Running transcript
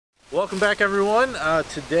Welcome back, everyone.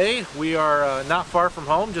 Today we are not far from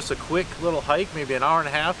home, just a quick little hike, maybe an hour and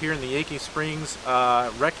a half here in the Yankee Springs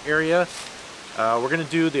Rec area. We're going to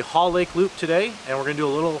do the Hall Lake Loop today, and we're going to do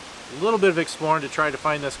a little bit of exploring to try to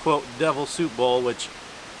find this quote Devil Soup Bowl, which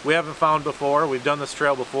we haven't found before. We've done this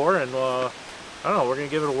trail before, and I don't know, we're going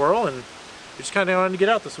to give it a whirl, and we just kind of wanted to get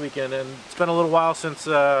out this weekend. And it's been a little while since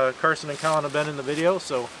Carson and Colin have been in the video,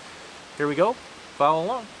 so here we go. Follow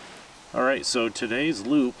along. Alright, so today's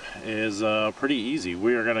loop is pretty easy.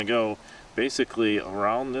 We are going to go basically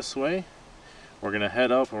around this way. We're going to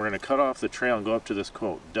head up and we're going to cut off the trail and go up to this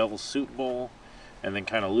quote Devil Soup Bowl, and then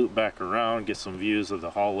kind of loop back around, get some views of the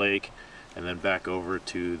Hall Lake, and then back over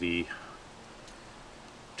to the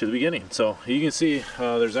beginning. So you can see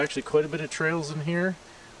there's actually quite a bit of trails in here.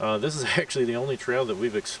 This is actually the only trail that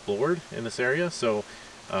we've explored in this area, so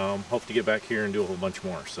hope to get back here and do a whole bunch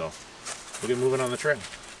more. So we'll get moving on the trail.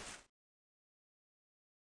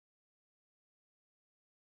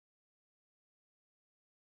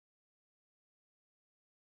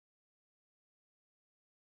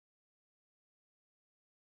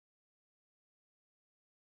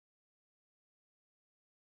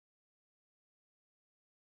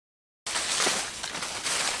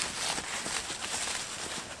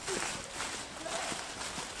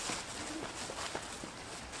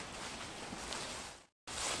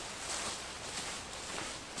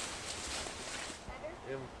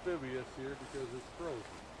 Amphibious here because it's frozen.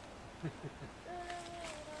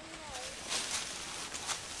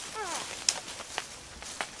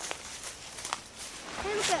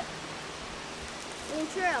 Hey, look at little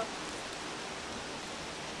trail.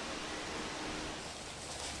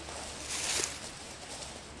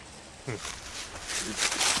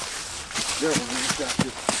 There, we got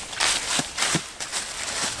this.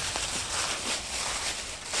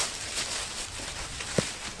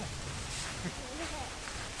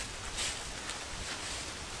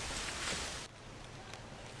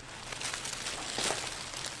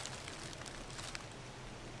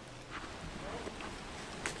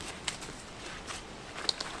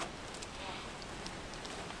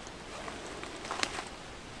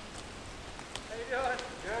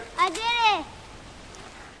 I did it!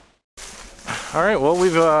 Alright, well,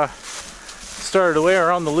 we've started away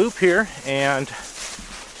around the loop here, and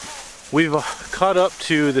we've caught up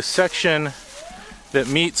to the section that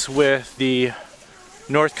meets with the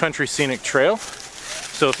North Country Scenic Trail.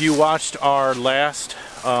 So if you watched our last,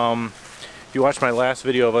 if you watched my last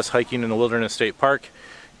video of us hiking in the Wilderness State Park,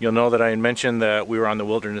 you'll know that I had mentioned that we were on the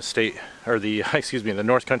Wilderness State, or the, excuse me, the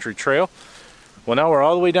North Country Trail. Well, now we're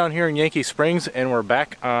all the way down here in Yankee Springs, and we're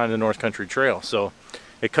back on the North Country Trail. So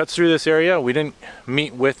it cuts through this area. We didn't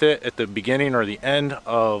meet with it at the beginning or the end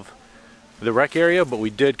of the rec area, but we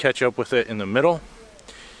did catch up with it in the middle.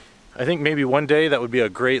 I think maybe one day that would be a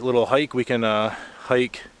great little hike. We can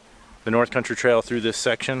hike the North Country Trail through this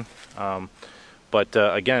section. But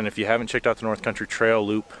again, if you haven't checked out the North Country Trail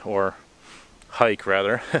loop, or hike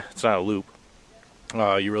rather, it's not a loop,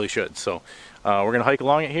 you really should. So we're going to hike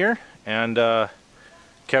along it here and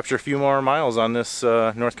capture a few more miles on this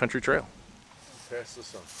North Country Trail. Pass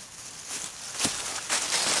this on.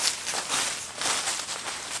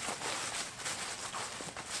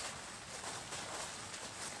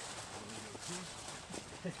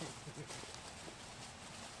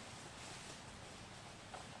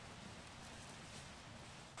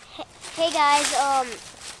 Hey guys,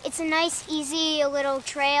 it's a nice, easy little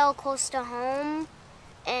trail close to home,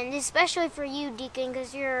 and especially for you, Deacon,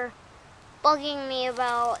 because you're bugging me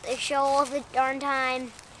about the show all the darn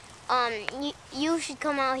time. You should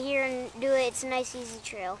come out here and do it. It's a nice, easy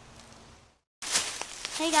trail.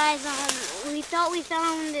 Hey guys, we thought we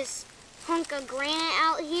found this hunk of granite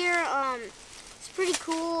out here. It's pretty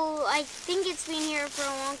cool. I think it's been here for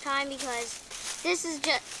a long time because this is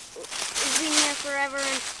it's been here forever,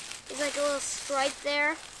 and there's like a little stripe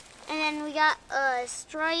there. And then we got a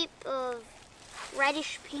stripe of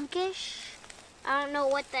reddish pinkish. I don't know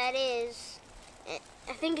what that is.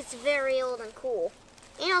 I think it's very old and cool.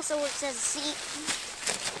 And also it says seat.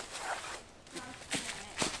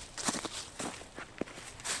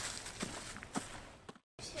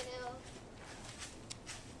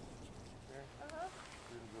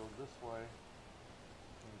 We're going to go this way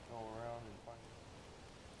and go around and find it.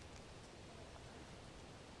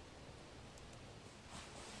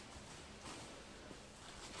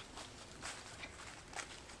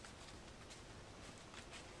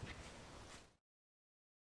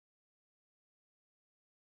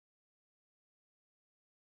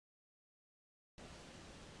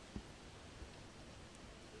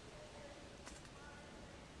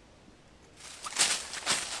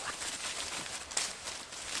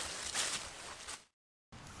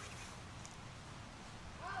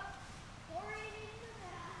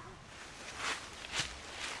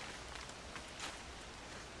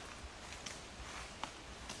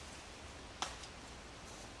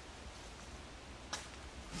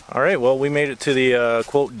 All right, well, we made it to the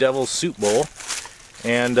quote Devil's Soup Bowl,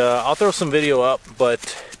 and I'll throw some video up,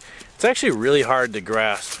 but it's actually really hard to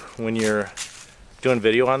grasp when you're doing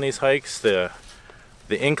video on these hikes, the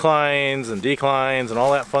inclines and declines and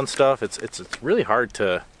all that fun stuff. It's really hard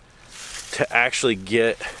to actually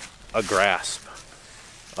get a grasp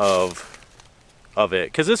of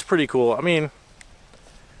it, because it's pretty cool. I mean,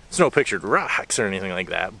 it's no pictured rocks or anything like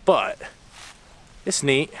that, but it's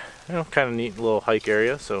neat. You know, kind of neat little hike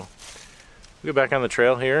area. So we'll get back on the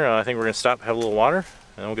trail here. I think we're gonna stop, have a little water, and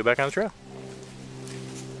then we'll get back on the trail.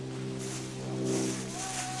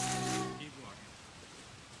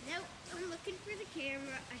 Nope, I'm looking for the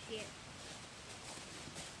camera. I see it.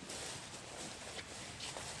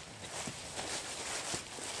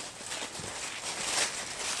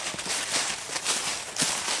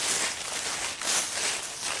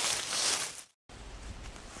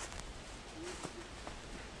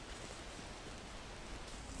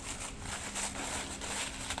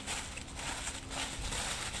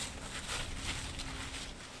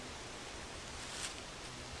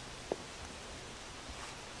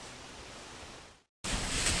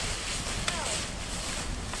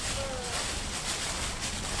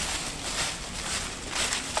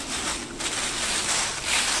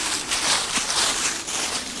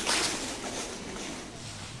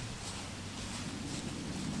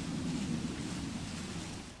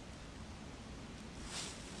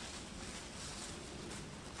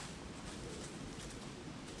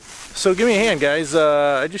 So give me a hand, guys.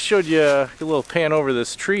 I just showed you a little pan over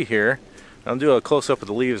this tree here. I'll do a close-up of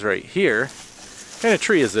the leaves right here. What kind of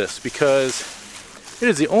tree is this? Because it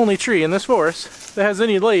is the only tree in this forest that has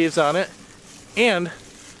any leaves on it, and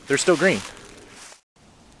they're still green.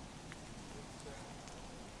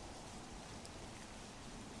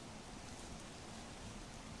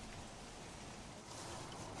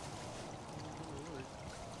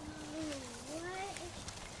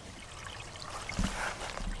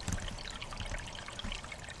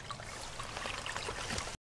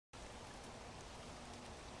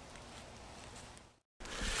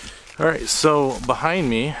 Alright, so behind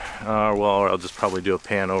me, well, I'll just probably do a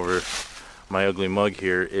pan over my ugly mug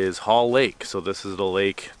here, is Hall Lake. So this is the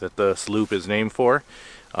lake that the sloop is named for.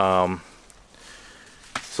 So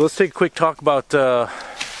let's take a quick talk about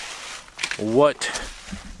what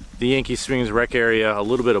the Yankee Springs Rec area, a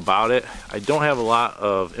little bit about it. I don't have a lot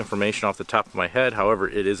of information off the top of my head. However,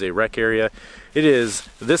 it is a rec area. It is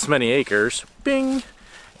this many acres. Bing!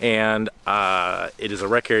 And it is a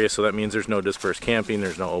rec area, so that means there's no dispersed camping,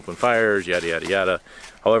 there's no open fires, yada yada yada.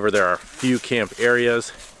 However, there are few camp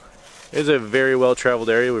areas. It is a very well traveled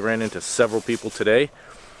area. We ran into several people today.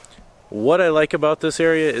 What I like about this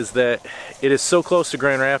area is that it is so close to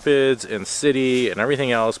Grand Rapids and city and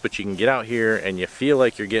everything else, but you can get out here and you feel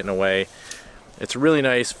like you're getting away. It's really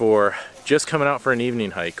nice for just coming out for an evening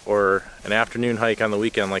hike or an afternoon hike on the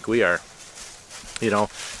weekend like we are. You know,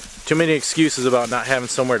 too many excuses about not having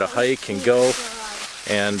somewhere to hike and go,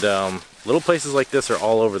 and little places like this are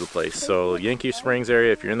all over the place. So Yankee Springs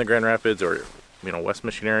area, if you're in the Grand Rapids or West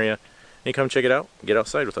Michigan area, you come check it out, get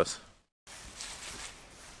outside with us.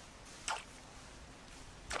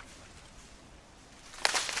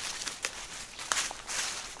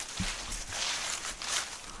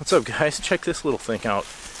 What's up, guys? Check this little thing out.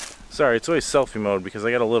 Sorry, it's always selfie mode because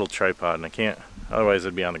I got a little tripod and I can't, otherwise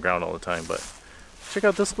I'd be on the ground all the time. But check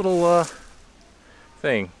out this little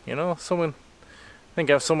thing. You know, I think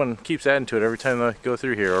if someone keeps adding to it every time they go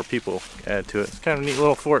through here, or people add to it. It's kind of a neat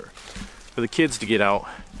little fort for the kids to get out,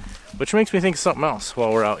 which makes me think of something else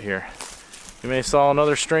while we're out here. You may have saw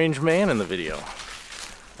another strange man in the video.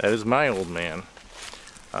 That is my old man.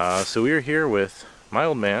 So we are here with my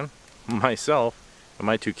old man, myself, and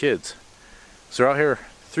my two kids. So we're out here,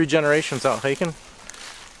 3 generations out hiking.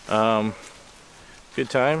 Good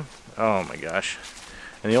time. Oh my gosh.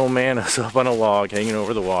 And the old man is up on a log hanging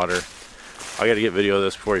over the water. I gotta get video of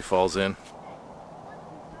this before he falls in.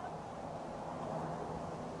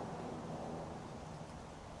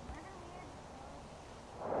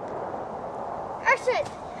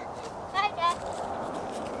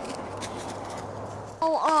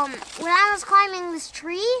 When I was climbing this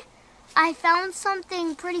tree, I found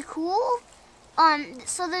something pretty cool.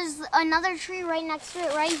 So there's another tree right next to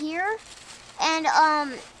it right here, and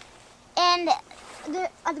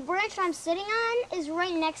the branch I'm sitting on is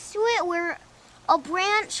right next to it, where a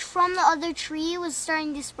branch from the other tree was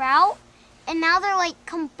starting to sprout, and now they're like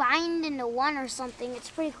combined into one or something. It's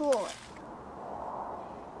pretty cool.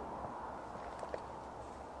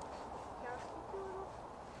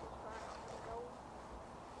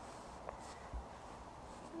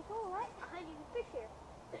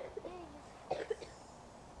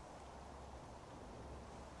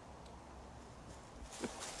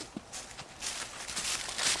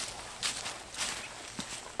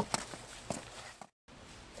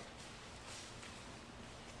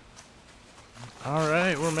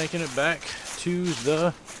 Alright, we're making it back to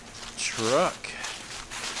the truck.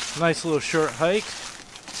 Nice little short hike.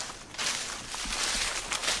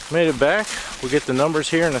 Made it back. We'll get the numbers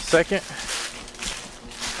here in a second.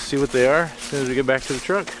 See what they are as soon as we get back to the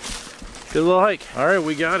truck. Good little hike. Alright,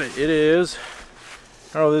 we got it. It is,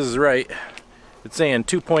 oh, this is right. It's saying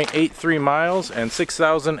 2.83 miles and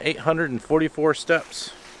 6,844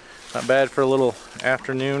 steps. Not bad for a little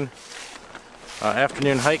afternoon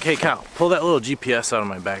hike. Hey Cal, pull that little GPS out of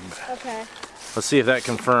my bag. Okay. Let's see if that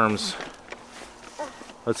confirms.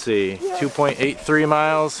 Let's see, 2.83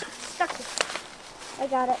 miles. Stuck it. I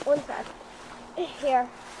got it. One sec. Here.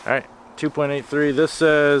 Alright, 2.83. This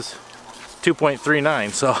says 2.39,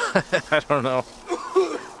 so I don't know.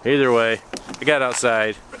 Either way, I got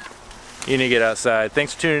outside. You need to get outside.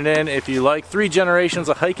 Thanks for tuning in. If you like 3 generations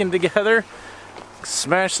of hiking together,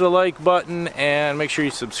 smash the like button and make sure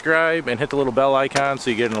you subscribe and hit the little bell icon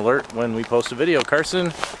so you get an alert when we post a video.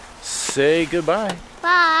 Carson, say goodbye.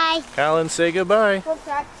 Bye. Alan, say goodbye.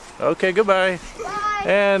 Okay, goodbye. Bye.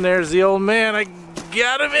 And there's the old man. I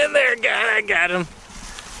got him in there. I got him.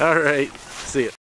 All right. See ya.